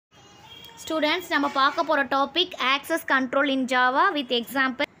Students, நம்ம பார்க்க போற topic access control in Java with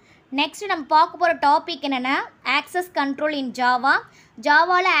example. Next நம்ம பார்க்க போற டாபிக் என்னன்னா access control in Java.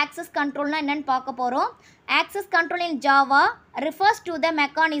 Javaல access controlனா என்னன்னு பார்க்க போறோம். Access control in Java refers to the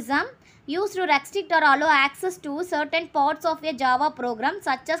mechanism used to restrict or allow access to certain parts of a Java program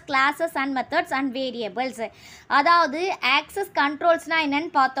such as classes and methods and variables. அதாவது access controlsனா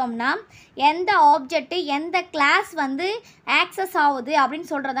என்னன்னு பார்த்தோம்னா எந்த object எந்த class வந்து access ஆகுது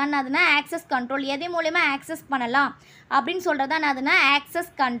அப்படின்னு சொல்றதான் அதுனா access control. எது மூலமா access பண்ணலாம் அப்படின்னு சொல்றதான் அதுனா access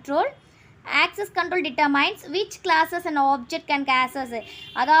control. Access control determines which classes an object can access.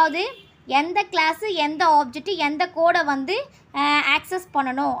 அதாவது எந்த கிளாஸ் எந்த ஆப்ஜெக்ட் எந்த கோடை வந்து ஆக்சஸ்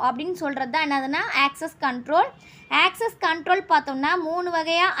பண்ணணும் அப்படின்னு சொல்கிறது தான் என்னதுன்னா ஆக்சஸ் கண்ட்ரோல். ஆக்சஸ் கண்ட்ரோல் பார்த்தோம்னா மூணு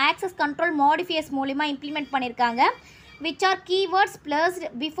வகையாக ஆக்சஸ் கண்ட்ரோல் மாடிஃபையர்ஸ் மூலிமா இம்ப்ளிமெண்ட் பண்ணியிருக்காங்க. which are keywords placed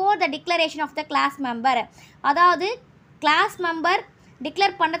before the declaration of the class member. அதாவது கிளாஸ் மெம்பர்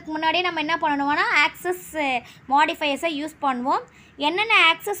டிக்ளேர் பண்ணுறதுக்கு முன்னாடியே நம்ம என்ன பண்ணணும்னா ஆக்சஸ் மாடிஃபையர்ஸை யூஸ் பண்ணுவோம். என்னென்ன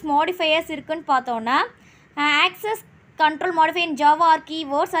ஆக்சஸ் மாடிஃபையர்ஸ் இருக்குன்னு பார்த்தோன்னா access control modifier in Java are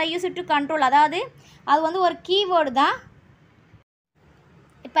keywords are used to control. அதாவது அது வந்து ஒரு கீவேர்டு தான்.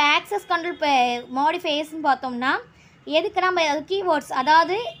 இப்போ ஆக்சஸ் கண்ட்ரோல் மாடிஃபையர்ஸ்னு பார்த்தோம்னா எதுக்கு நம்ம அது கீவேர்ட்ஸ்,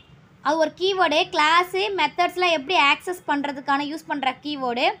 அதாவது அது ஒரு கீவேர்டு கிளாஸு மெத்தட்ஸ்லாம் எப்படி ஆக்சஸ் பண்ணுறதுக்கான யூஸ் பண்ணுற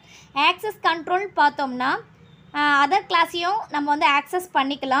கீவேர்டு. ஆக்சஸ் கண்ட்ரோல் பார்த்தோம்னா அதர் கிளாஸையும் நம்ம வந்து ஆக்சஸ்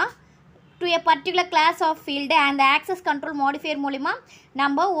பண்ணிக்கலாம் to a particular class of field. அந்த ஆக்சஸ் கண்ட்ரோல் மாடிஃபையர் மூலிமா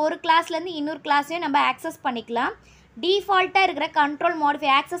நம்ம ஒரு கிளாஸ்லேருந்து இன்னொரு கிளாஸையும் நம்ம ஆக்சஸ் பண்ணிக்கலாம். டிஃபால்ட்டாக இருக்கிற கண்ட்ரோல்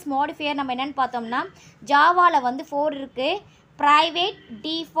மாடிஃபையர் ஆக்சஸ் மாடிஃபையர் நம்ம என்னென்னு பார்த்தோம்னா ஜாவாவில் வந்து 4 இருக்குது. Private,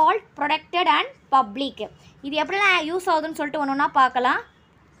 default, protected and public. இது எப்படிலாம் யூஸ் ஆகுதுன்னு சொல்லிட்டு ஒன்று ஒன்றா பார்க்கலாம்.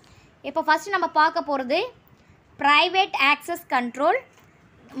 இப்போ ஃபஸ்ட்டு நம்ம பார்க்க போகிறது private access control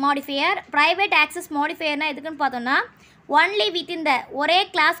modifier. Private access மாடிஃபையர்னால் எதுக்குன்னு பார்த்தோம்னா ஒன்லி வித்தின் த ஒரே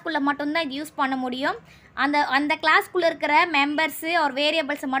கிளாஸ்க்குள்ளே மட்டும்தான் இது யூஸ் பண்ண முடியும். அந்த கிளாஸ்க்குள்ளே இருக்கிற மெம்பர்ஸு ஒரு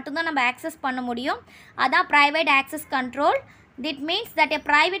வேரியபிள்ஸை மட்டும்தான் நம்ம ஆக்சஸ் பண்ண முடியும். அதான் ப்ரைவேட் ஆக்சஸ் கண்ட்ரோல். திட் means that a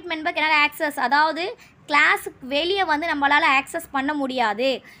private member cannot access. அதாவது கிளாஸுக்கு வெளியே வந்து நம்மளால் ஆக்சஸ் பண்ண முடியாது.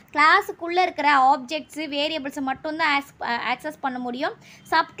 கிளாஸுக்குள்ளே இருக்கிற ஆப்ஜெக்ட்ஸு வேரியபிள்ஸை மட்டும்தான் ஆக்சஸ் பண்ண முடியும்.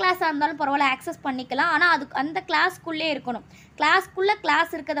 சப் கிளாஸாக இருந்தாலும் பரவாயில்ல ஆக்சஸ் பண்ணிக்கலாம். ஆனால் அந்த கிளாஸ்க்குள்ளே இருக்கணும். கிளாஸ்க்குள்ளே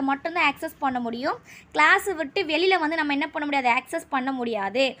கிளாஸ் இருக்கிறத மட்டும்தான் ஆக்சஸ் பண்ண முடியும். கிளாஸை விட்டு வெளியில் வந்து நம்ம என்ன பண்ண முடியாது, ஆக்சஸ் பண்ண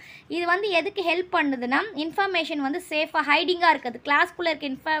முடியாது. இது வந்து எதுக்கு ஹெல்ப் பண்ணுதுன்னா இன்ஃபர்மேஷன் வந்து சேஃபாக ஹைடிங்காக இருக்குது. கிளாஸ்க்குள்ளே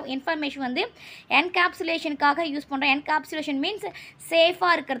இருக்க இன்ஃபர்மேஷன் வந்து என்கேப்சுலேஷனுக்காக யூஸ் பண்ணுறோம். என்கேப்சுலேஷன் மீன்ஸ்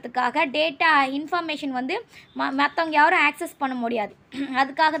சேஃபாக இருக்கிறதுக்காக டேட்டா இன்ஃபர்மேஷன் வந்து மற்றவங்க யாரும் ஆக்சஸ் பண்ண முடியாது.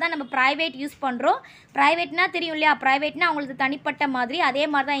 அதுக்காக தான் நம்ம ப்ரைவேட் யூஸ் பண்ணுறோம். ப்ரைவேட்னா தெரியும் இல்லையா, ப்ரைவேட்னா அவங்களுக்கு தனிப்பட்ட மாதிரி. அதே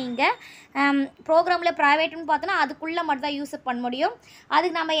மாதிரி தான் இங்கே ப்ரோக்ராமில் ப்ரைவேட்னு பார்த்தோன்னா அதுக்குள்ளே மட்டும் தான் யூஸ் பண்ண முடியும்.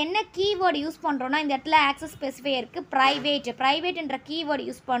 அதுக்கு நம்ம என்ன கீவேர்டு யூஸ் பண்ணுறோன்னா இந்த இடத்துல ஆக்சஸ் ஸ்பெசிஃபையருக்கு ப்ரைவேட்ன்ற கீவேர்டு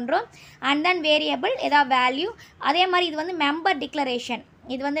யூஸ் பண்ணுறோம். அண்ட் தென் வேரியபிள் ஏதாவது வேல்யூ. அதே மாதிரி இது வந்து மெம்பர் டிக்ளரேஷன்.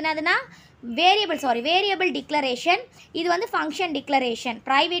 இது வந்து என்னதுன்னா வேரியபிள் டிக்ளரேஷன். இது வந்து ஃபங்க்ஷன் டிக்ளரேஷன்.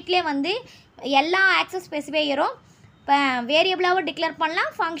 ப்ரைவேட்லேயே வந்து எல்லா ஆக்சஸ் ஸ்பெசிஃபையரும் இப்போ வேரியபிளாகவும் டிக்ளேர் பண்ணலாம்,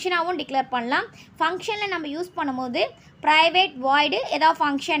 ஃபங்க்ஷனாகவும் டிக்ளேர் பண்ணலாம். ஃபங்க்ஷனில் நம்ம யூஸ் பண்ணும்போது ப்ரைவேட் வாய்டு ஏதாவது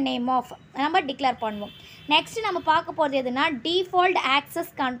ஃபங்க்ஷன் நேம் ஆஃப் நம்ம டிக்ளேர் பண்ணுவோம். நெக்ஸ்ட்டு நம்ம பார்க்க போகிறது எதுனா default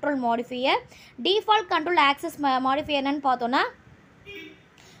access control modifier. Default control access modifier என்னன்னு பார்த்தோன்னா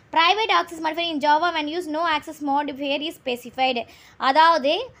private access modifier in Java when use no access modifier is specified.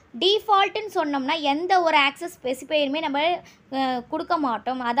 அதாவது டிஃபால்ட்டுன்னு சொன்னோம்னா எந்த ஒரு ஆக்சஸ் ஸ்பெசிஃபையருமே நம்ம கொடுக்க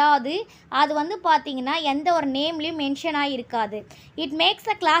மாட்டோம். அதாவது அது வந்து பார்த்திங்கன்னா எந்த ஒரு நேம்லேயும் மென்ஷனாக இருக்காது. It makes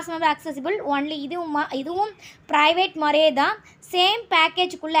the class member accessible only. இதுவும் ப்ரைவேட் மாதிரியே தான். சேம்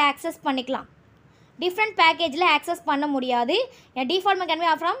பேக்கேஜுக்குள்ளே ஆக்சஸ் பண்ணிக்கலாம். டிஃப்ரெண்ட் பேக்கேஜில் ஆக்சஸ் பண்ண முடியாது. டிஃபால்ட் கேன்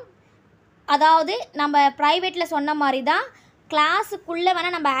பி ஃப்ரம், அதாவது நம்ம ப்ரைவேட்டில் சொன்ன மாதிரி தான் கிளாஸுக்குள்ளே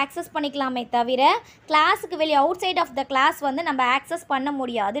வேணால் நம்ம ஆக்சஸ் பண்ணிக்கலாமே தவிர கிளாஸுக்கு வெளியே out side of the class வந்து நம்ம ஆக்சஸ் பண்ண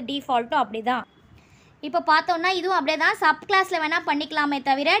முடியாது. டிஃபால்ட்டும் அப்படி தான். இப்போ பார்த்தோன்னா இதுவும் அப்படியே தான். சப் கிளாஸில் வேணால் பண்ணிக்கலாமே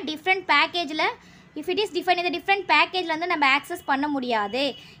தவிர different பேக்கேஜில் if it is define இந்த டிஃப்ரெண்ட் பேக்கேஜில் வந்து நம்ம ஆக்சஸ் பண்ண முடியாது.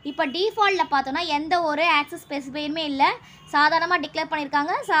 இப்போ டிஃபால்ட்டில் பார்த்தோன்னா எந்த ஒரு ஆக்சஸ் ஸ்பெசிஃபையுமே இல்லை, சாதாரணமாக டிக்ளேர்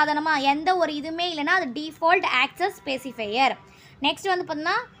பண்ணியிருக்காங்க. சாதாரணமாக எந்த ஒரு இதுவுமே இல்லைன்னா அது டிஃபால்ட் ஆக்சஸ் ஸ்பெசிஃபையர். நெக்ஸ்ட் வந்து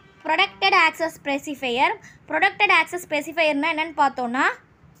பார்த்தோன்னா protected access specifier. Protected access ஸ்பெசிஃபையர்னால் என்னென்னு பார்த்தோன்னா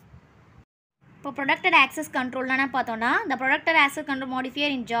இப்போ ப்ரொடெக்டட் ஆக்சஸ் கண்ட்ரோல்னா பார்த்தோன்னா the protected access control modifier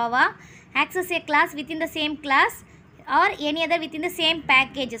in Java access a class within the same class or any other within the same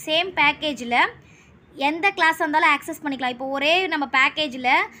package. Same பேக்கேஜில் எந்த class இருந்தாலும் access பண்ணிக்கலாம். இப்போ ஒரே நம்ம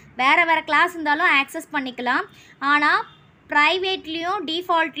பேக்கேஜில் வேறு கிளாஸ் இருந்தாலும் ஆக்சஸ் பண்ணிக்கலாம். ஆனால் ப்ரைவேட்லேயும்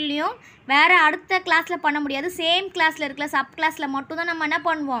டிஃபால்ட்லேயும் வேறு அடுத்த கிளாஸில் பண்ண முடியாது. சேம் கிளாஸில் இருக்கிற சப் கிளாஸில் மட்டும்தான் நம்ம என்ன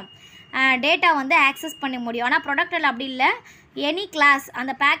பண்ணுவோம், டேட்டா வந்து ஆக்சஸ் பண்ண முடியும். ஆனால் ப்ரொடக்டில் அப்படி இல்லை. எனி கிளாஸ்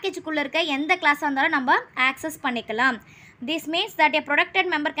அந்த பேக்கேஜுக்குள்ளே இருக்க எந்த கிளாஸாக இருந்தாலும் நம்ம ஆக்சஸ் பண்ணிக்கலாம். This means that a protected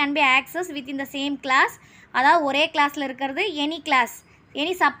member can be accessed within the same class. அதாவது ஒரே கிளாஸில் இருக்கிறது any class,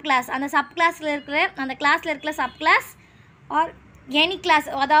 any sub clause, அந்த சப் கிளாஸில் இருக்கிற அந்த கிளாஸில் இருக்கிற sub clause or any class,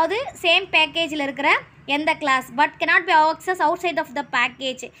 அதாவது சேம் பேக்கேஜில் இருக்கிற எந்த class but cannot be accessed outside of the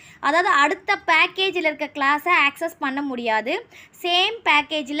package. அதாவது அடுத்த பேக்கேஜில் இருக்க கிளாஸை ஆக்சஸ் பண்ண முடியாது. சேம்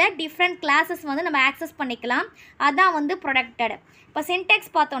பேக்கேஜில் டிஃப்ரெண்ட் கிளாஸஸ் வந்து நம்ம ஆக்சஸ் பண்ணிக்கலாம். அதான் வந்து ப்ரொடக்டட். இப்போ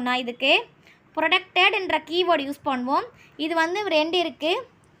சின்டெக்ஸ் பார்த்தோன்னா இதுக்கு ப்ரொடக்டட்ன்ற கீவேர்டு யூஸ் பண்ணுவோம். இது வந்து ரெண்டு இருக்குது.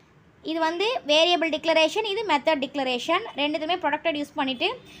 இது வந்து வேரியபிள் டிக்ளரேஷன், இது மெத்தட் டிக்ளரேஷன். ரெண்டுத்துமே ப்ரொடக்டட் யூஸ் பண்ணிவிட்டு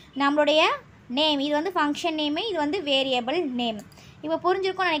நம்மளுடைய நேம், இது வந்து ஃபங்க்ஷன் நேமு, இது வந்து வேரியபிள் நேம். இப்போ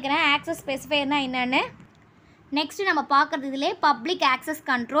புரிஞ்சிருக்கும்னு நினைக்கிறேன் ஆக்சஸ் ஸ்பெசிஃபையர்னால் என்னென்னு. நெக்ஸ்ட்டு நம்ம பார்க்குறது இதிலே public access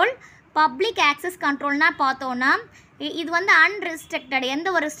control. Public access கண்ட்ரோல்னால் பார்த்தோன்னா இது வந்து அன்ரெஸ்ட்ரிக்டட், எந்த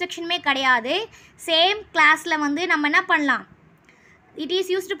ஒரு ரெஸ்ட்ரிக்ஷனுமே கிடையாது. சேம் கிளாஸில் வந்து நம்ம என்ன பண்ணலாம், it is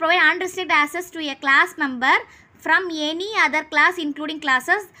used to provide unrestricted access to a class member from any other class including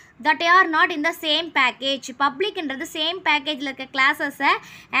classes that are not in the same package. பப்ளிக்ன்றது same பேக்கேஜில் இருக்க கிளாஸஸை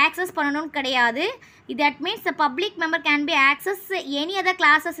ஆக்சஸ் பண்ணணும்னு கிடையாது. that means the public member can be access any other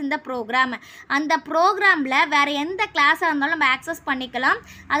classes in the program. அந்த ப்ரோக்ராமில் வேறு எந்த கிளாஸாக இருந்தாலும் நம்ம ஆக்சஸ் பண்ணிக்கலாம்.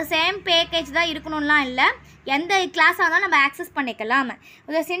 அது சேம் பேக்கேஜ் தான் இருக்கணும்லாம் இல்லை, எந்த கிளாஸாக இருந்தாலும் நம்ம ஆக்சஸ் பண்ணிக்கலாம்.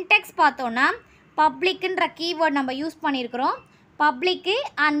 இந்த சின்டெக்ஸ் பார்த்தோன்னா பப்ளிக்ன்ற கீவேர்ட் நம்ம யூஸ் பண்ணியிருக்கிறோம். பப்ளிக்கு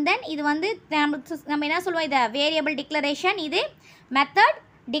அண்ட் தென் இது வந்து நம்ம என்ன சொல்லுவோம், இதை வேரியபிள் டிக்ளரேஷன், இது மெத்தட்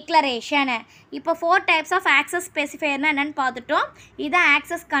டிக்ளரேஷன். இப்போ 4 டைப்ஸ் ஆஃப் ஆக்சஸ் ஸ்பெசிஃபையர்னால் என்னென்னு பார்த்துட்டோம். இதுதான்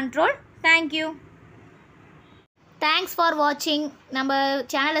access control. Thank you. Thanks for வாட்சிங். நம்ம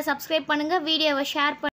சேனலை சப்ஸ்கிரைப் பண்ணுங்கள், வீடியோவை ஷேர்